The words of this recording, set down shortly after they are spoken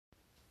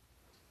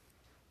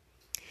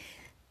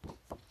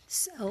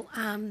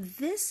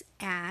This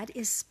ad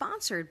is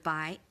sponsored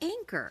by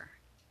Anchor.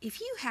 If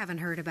you haven't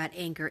heard about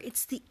Anchor,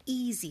 it's the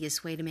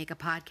easiest way to make a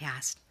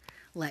podcast.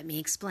 Let me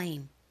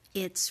explain.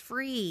 It's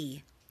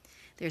free.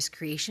 There's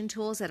creation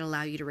tools that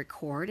allow you to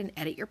record and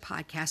edit your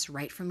podcast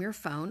right from your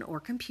phone or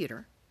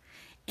computer.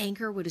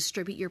 Anchor will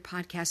distribute your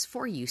podcast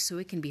for you so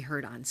it can be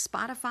heard on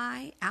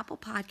Spotify, Apple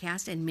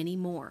Podcast, and many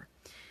more.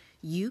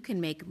 You can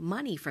make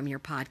money from your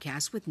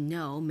podcast with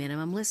no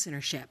minimum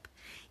listenership.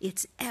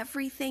 It's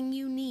everything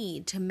you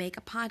need to make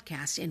a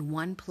podcast in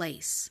one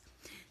place.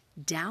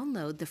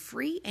 Download the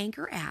free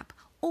Anchor app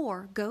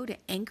or go to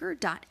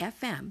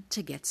anchor.fm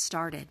to get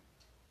started.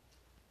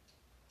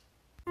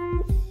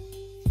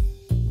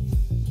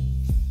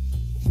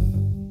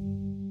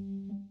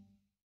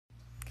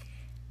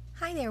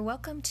 Hi there,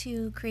 welcome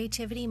to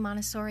Creativity,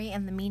 Montessori,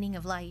 and the Meaning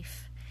of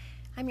Life.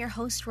 I'm your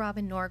host,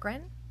 Robin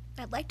Norgren.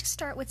 I'd like to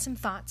start with some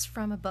thoughts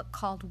from a book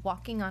called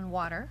Walking on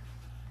Water.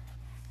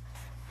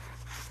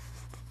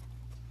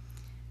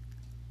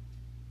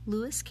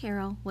 Lewis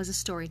Carroll was a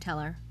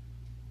storyteller,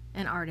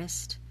 an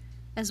artist,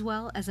 as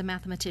well as a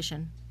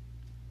mathematician.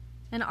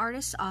 And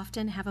artists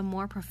often have a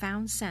more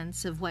profound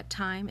sense of what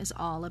time is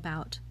all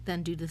about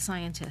than do the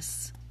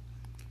scientists.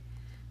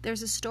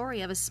 There's a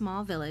story of a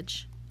small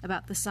village,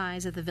 about the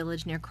size of the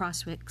village near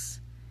Crosswicks,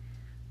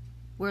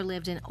 where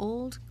lived an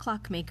old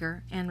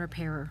clockmaker and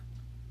repairer.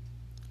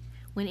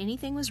 When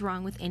anything was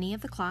wrong with any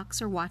of the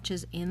clocks or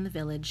watches in the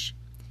village,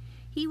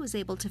 he was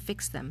able to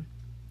fix them,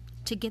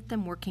 to get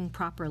them working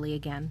properly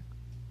again.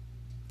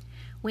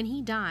 When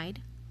he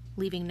died,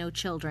 leaving no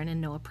children and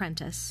no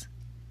apprentice,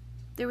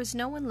 there was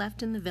no one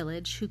left in the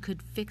village who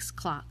could fix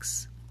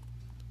clocks.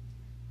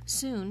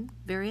 Soon,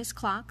 various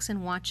clocks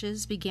and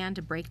watches began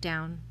to break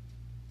down.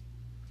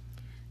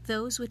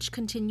 Those which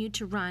continued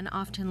to run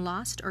often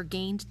lost or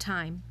gained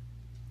time,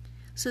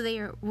 so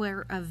they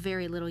were of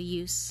very little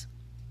use.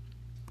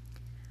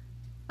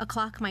 A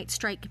clock might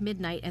strike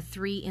midnight at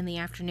 3 in the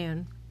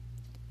afternoon,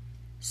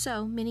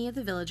 so many of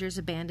the villagers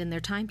abandoned their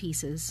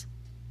timepieces.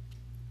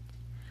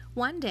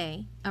 One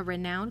day, a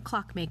renowned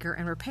clockmaker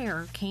and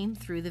repairer came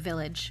through the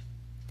village,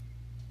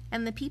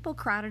 and the people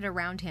crowded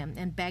around him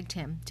and begged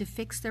him to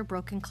fix their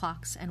broken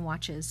clocks and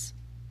watches.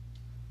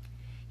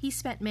 He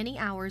spent many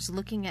hours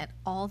looking at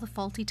all the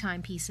faulty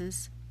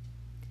timepieces,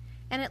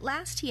 and at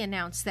last he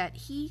announced that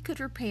he could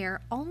repair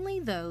only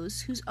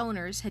those whose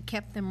owners had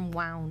kept them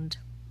wound,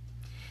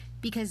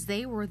 because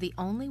they were the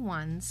only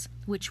ones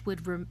which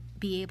would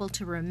be able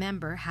to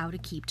remember how to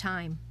keep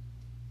time.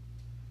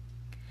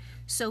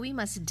 So we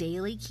must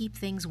daily keep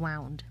things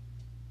wound.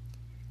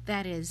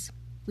 That is,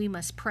 we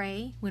must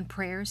pray when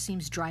prayer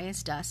seems dry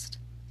as dust.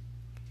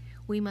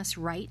 We must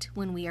write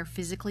when we are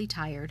physically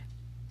tired,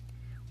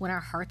 when our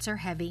hearts are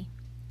heavy,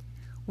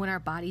 when our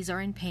bodies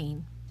are in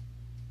pain.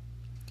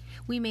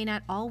 We may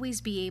not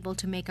always be able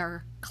to make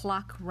our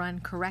clock run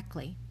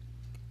correctly,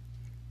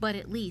 but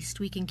at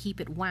least we can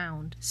keep it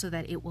wound so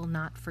that it will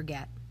not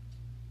forget.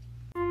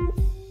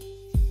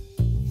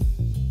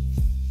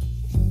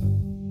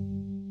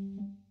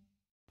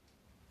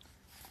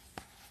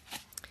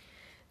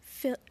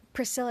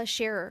 Priscilla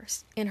Shirer,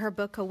 in her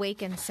book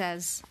Awaken,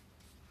 says,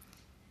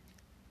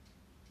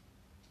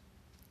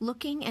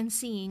 "Looking and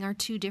seeing are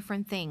two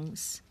different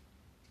things.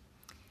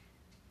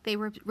 They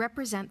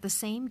represent the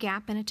same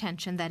gap in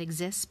attention that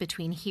exists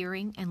between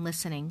hearing and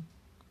listening.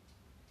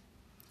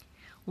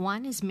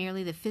 One is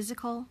merely the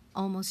physical,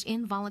 almost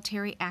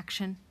involuntary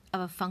action of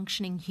a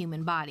functioning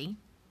human body,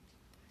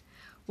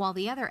 while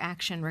the other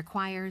action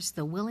requires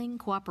the willing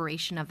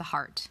cooperation of the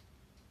heart.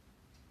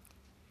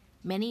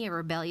 Many a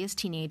rebellious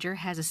teenager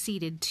has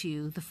acceded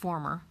to the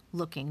former,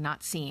 looking,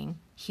 not seeing,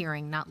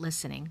 hearing, not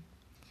listening,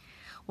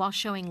 while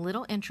showing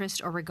little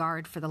interest or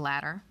regard for the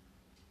latter.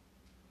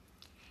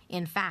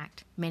 In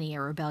fact, many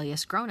a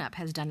rebellious grown-up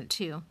has done it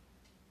too,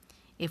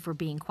 if we're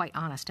being quite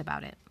honest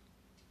about it.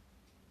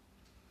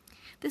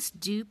 This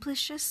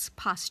duplicitous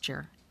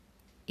posture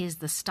is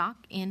the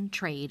stock in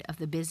trade of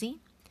the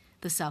busy,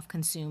 the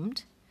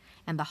self-consumed,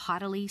 and the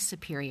haughtily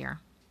superior.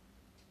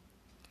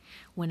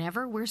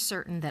 Whenever we're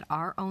certain that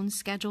our own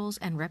schedules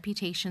and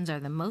reputations are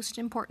the most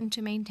important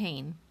to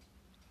maintain,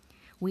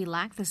 we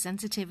lack the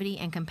sensitivity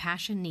and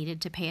compassion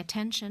needed to pay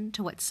attention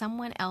to what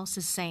someone else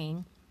is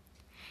saying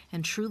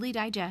and truly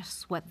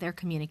digest what they're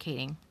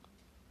communicating.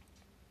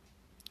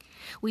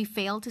 We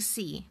fail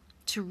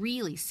to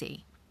really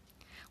see,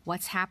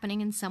 what's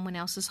happening in someone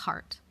else's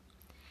heart,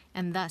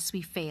 and thus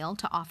we fail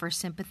to offer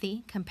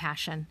sympathy,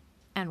 compassion,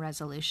 and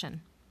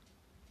resolution."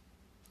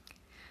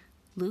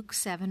 Luke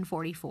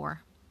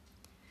 7:44.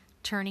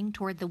 Turning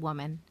toward the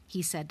woman,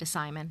 he said to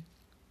Simon,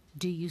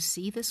 "Do you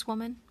see this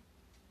woman?"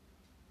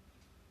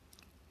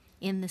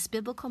 In this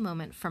biblical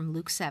moment from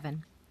Luke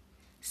 7,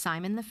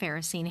 Simon the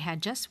Pharisee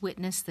had just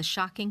witnessed the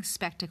shocking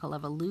spectacle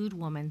of a lewd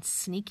woman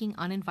sneaking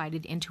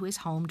uninvited into his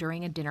home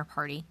during a dinner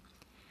party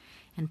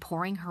and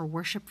pouring her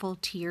worshipful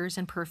tears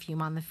and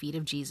perfume on the feet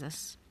of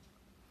Jesus.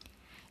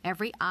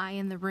 Every eye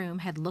in the room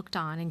had looked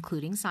on,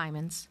 including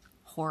Simon's,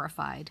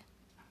 horrified,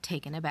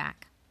 taken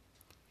aback.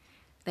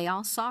 They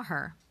all saw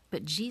her,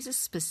 but Jesus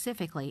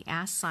specifically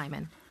asked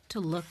Simon to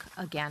look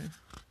again.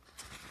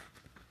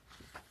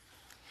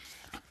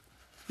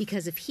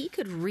 Because if he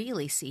could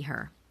really see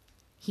her,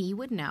 he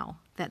would know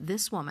that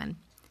this woman,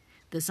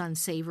 this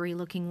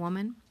unsavory-looking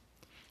woman,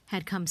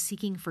 had come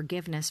seeking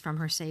forgiveness from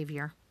her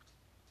Savior.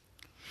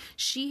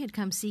 She had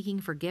come seeking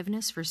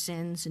forgiveness for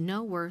sins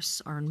no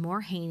worse or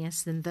more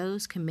heinous than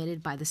those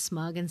committed by the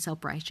smug and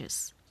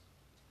self-righteous.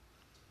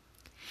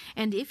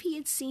 And if he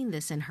had seen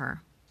this in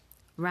her,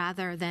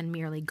 rather than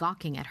merely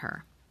gawking at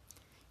her,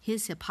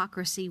 his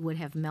hypocrisy would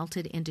have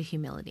melted into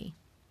humility.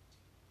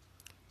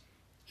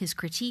 His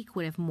critique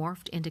would have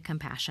morphed into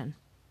compassion.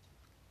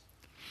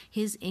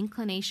 His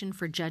inclination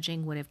for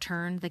judging would have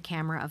turned the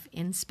camera of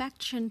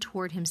inspection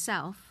toward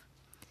himself,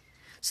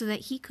 so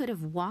that he could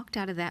have walked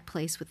out of that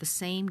place with the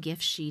same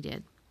gift she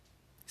did,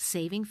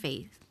 saving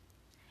faith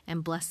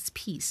and blessed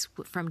peace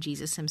from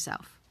Jesus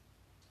himself.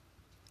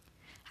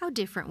 How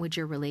different would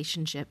your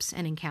relationships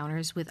and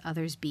encounters with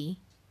others be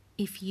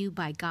if you,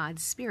 by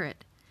God's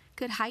Spirit,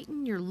 could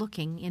heighten your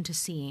looking into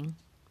seeing?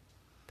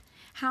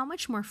 How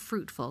much more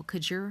fruitful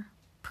could your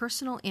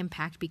personal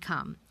impact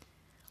become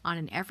on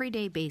an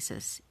everyday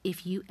basis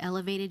if you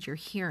elevated your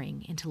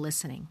hearing into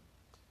listening?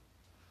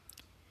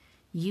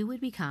 You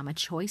would become a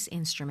choice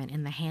instrument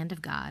in the hand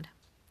of God,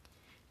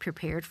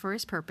 prepared for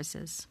his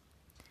purposes,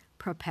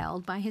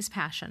 propelled by his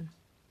passion,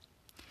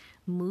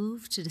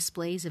 moved to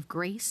displays of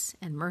grace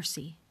and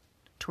mercy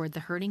toward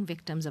the hurting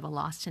victims of a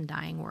lost and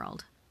dying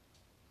world.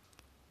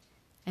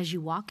 As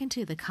you walk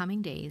into the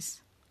coming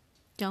days,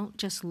 don't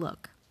just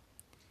look.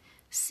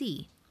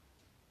 See.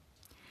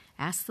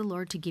 Ask the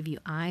Lord to give you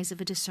eyes of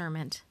a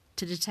discernment,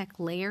 to detect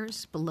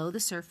layers below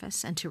the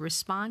surface, and to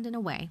respond in a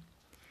way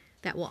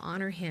that will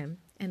honor him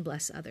and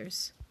bless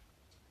others.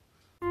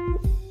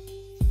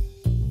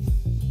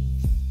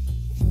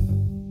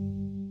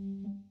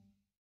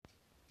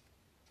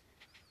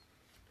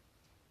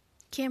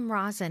 Kim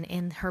Rosen,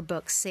 in her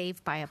book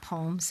Saved by a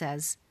Poem,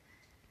 says,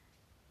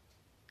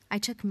 I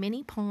took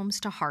many poems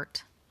to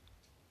heart.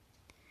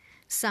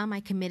 Some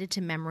I committed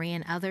to memory,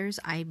 and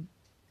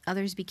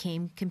others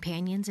became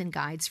companions and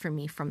guides for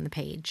me from the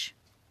page.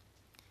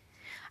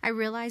 I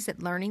realized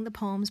that learning the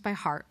poems by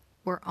heart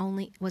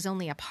was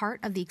only a part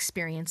of the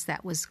experience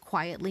that was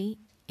quietly,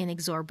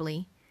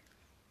 inexorably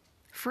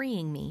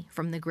freeing me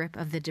from the grip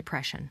of the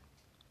depression.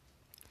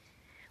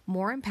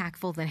 More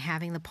impactful than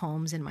having the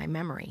poems in my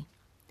memory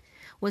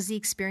was the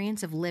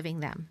experience of living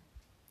them,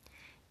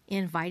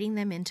 inviting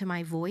them into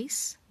my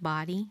voice,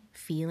 body,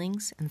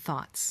 feelings, and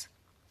thoughts,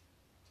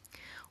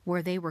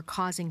 where they were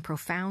causing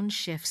profound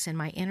shifts in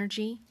my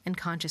energy and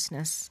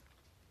consciousness.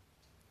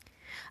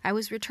 I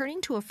was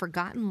returning to a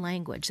forgotten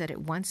language that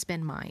had once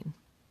been mine.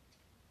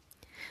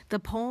 The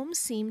poems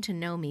seemed to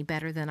know me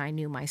better than I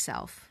knew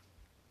myself.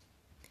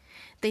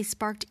 They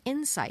sparked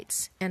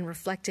insights and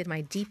reflected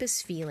my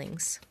deepest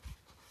feelings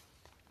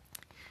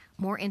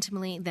more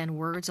intimately than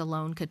words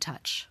alone could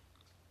touch.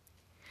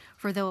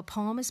 For though a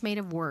poem is made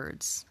of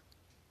words,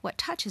 what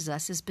touches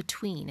us is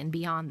between and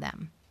beyond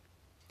them.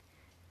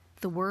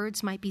 The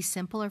words might be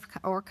simple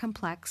or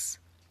complex.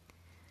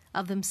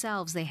 Of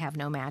themselves, they have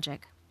no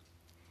magic.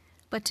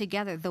 But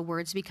together, the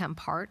words become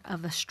part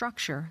of a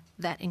structure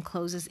that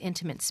encloses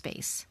intimate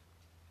space.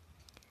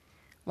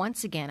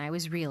 Once again, I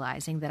was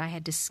realizing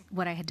that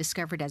what I had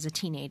discovered as a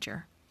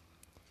teenager.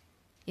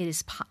 It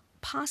is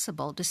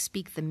possible to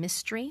speak the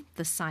mystery,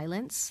 the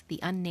silence, the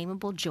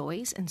unnameable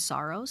joys and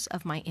sorrows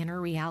of my inner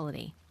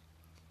reality.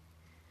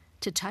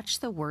 To touch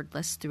the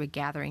wordless through a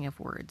gathering of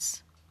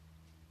words.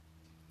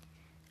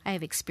 I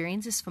have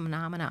experienced this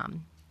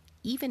phenomenon,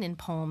 even in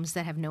poems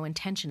that have no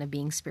intention of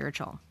being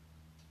spiritual.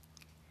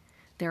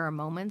 There are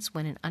moments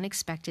when an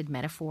unexpected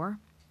metaphor,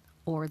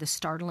 or the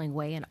startling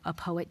way a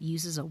poet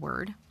uses a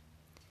word,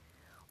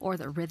 or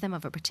the rhythm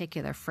of a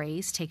particular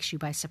phrase takes you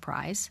by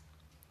surprise,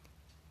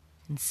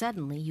 and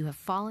suddenly you have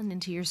fallen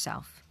into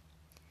yourself,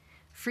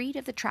 freed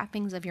of the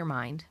trappings of your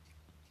mind.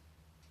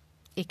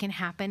 It can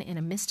happen in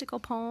a mystical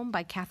poem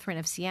by Catherine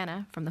of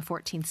Siena from the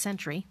 14th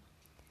century.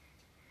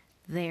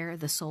 There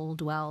the soul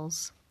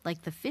dwells,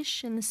 like the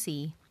fish in the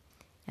sea,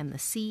 and the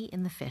sea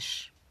in the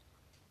fish.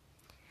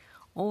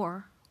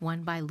 Or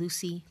one by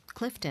Lucy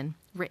Clifton,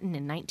 written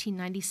in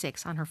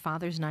 1996 on her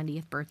father's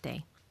 90th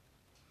birthday.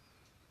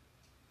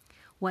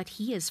 What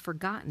he has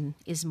forgotten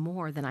is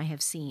more than I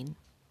have seen.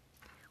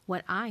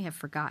 What I have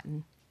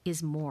forgotten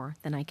is more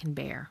than I can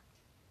bear.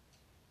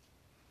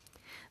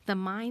 The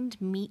mind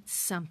meets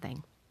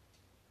something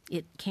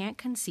it can't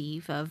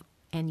conceive of,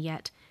 and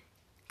yet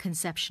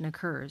conception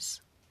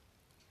occurs.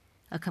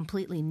 A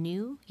completely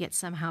new, yet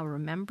somehow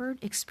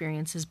remembered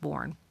experience is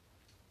born.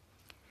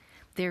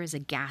 There is a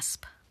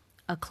gasp,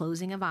 a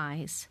closing of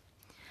eyes,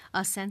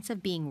 a sense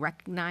of being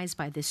recognized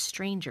by this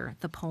stranger,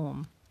 the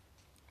poem.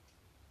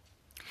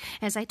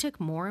 As I took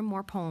more and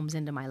more poems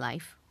into my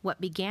life,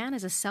 what began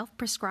as a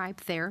self-prescribed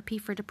therapy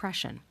for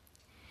depression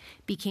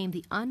became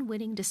the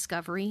unwitting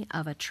discovery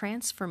of a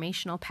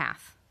transformational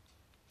path.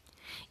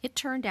 It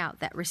turned out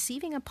that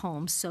receiving a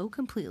poem so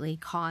completely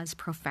caused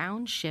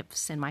profound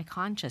shifts in my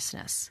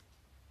consciousness.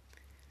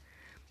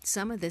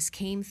 Some of this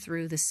came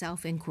through the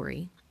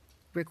self-inquiry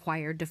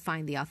required to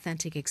find the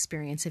authentic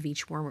experience of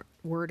each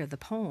word of the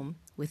poem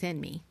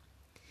within me.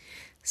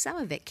 Some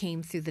of it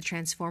came through the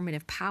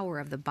transformative power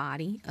of the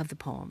body of the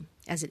poem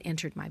as it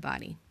entered my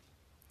body,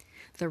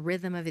 the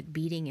rhythm of it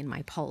beating in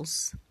my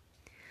pulse,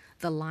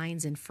 the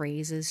lines and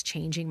phrases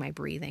changing my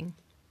breathing,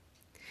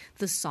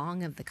 the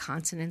song of the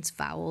consonants,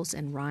 vowels,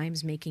 and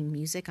rhymes making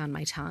music on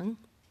my tongue.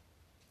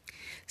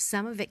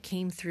 Some of it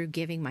came through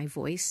giving my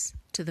voice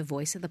to the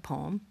voice of the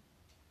poem,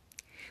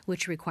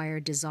 which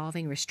required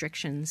dissolving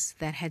restrictions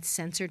that had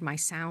censored my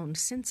sound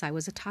since I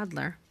was a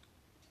toddler.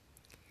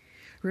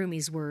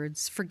 Rumi's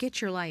words, "Forget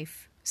your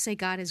life, say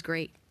God is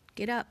great,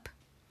 get up,"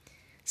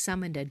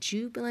 summoned a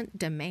jubilant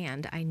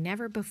demand I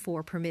never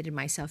before permitted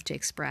myself to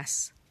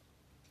express.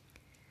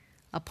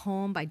 A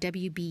poem by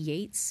W.B.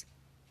 Yeats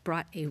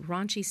brought a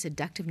raunchy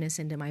seductiveness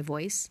into my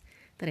voice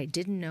that I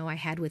didn't know I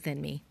had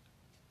within me.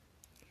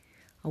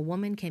 A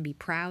woman can be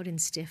proud and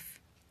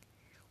stiff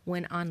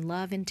when on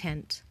love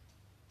intent,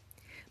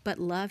 but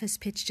love has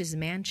pitched his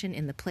mansion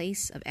in the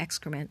place of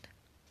excrement.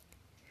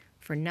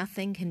 For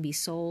nothing can be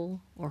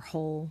soul or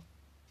whole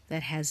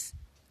that has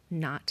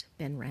not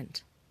been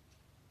rent.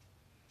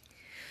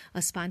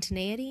 A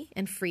spontaneity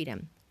and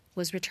freedom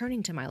was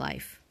returning to my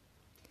life.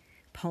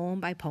 Poem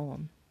by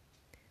poem,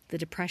 the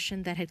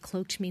depression that had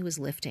cloaked me was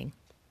lifting.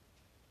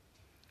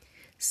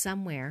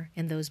 Somewhere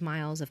in those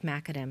miles of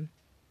macadam,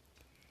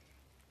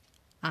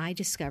 I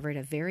discovered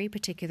a very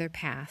particular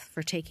path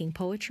for taking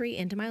poetry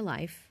into my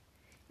life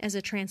as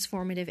a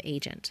transformative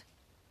agent.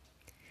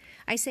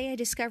 I say I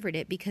discovered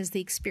it because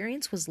the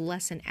experience was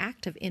less an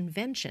act of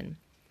invention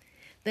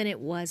than it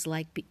was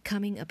like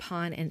coming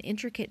upon an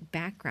intricate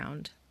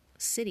underground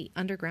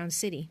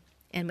city,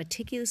 and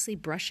meticulously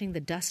brushing the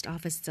dust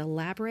off its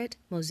elaborate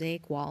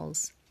mosaic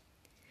walls.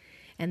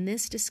 And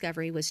this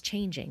discovery was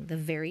changing the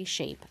very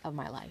shape of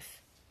my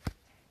life.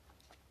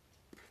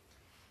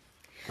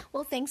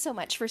 Well, thanks so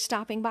much for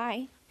stopping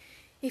by.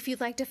 If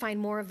you'd like to find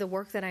more of the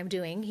work that I'm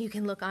doing, you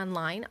can look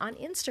online on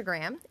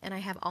Instagram, and I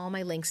have all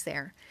my links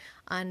there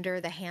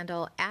under the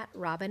handle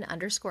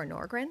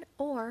 @Robin_Norgren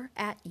or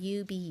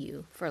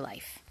 @UBU for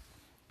life.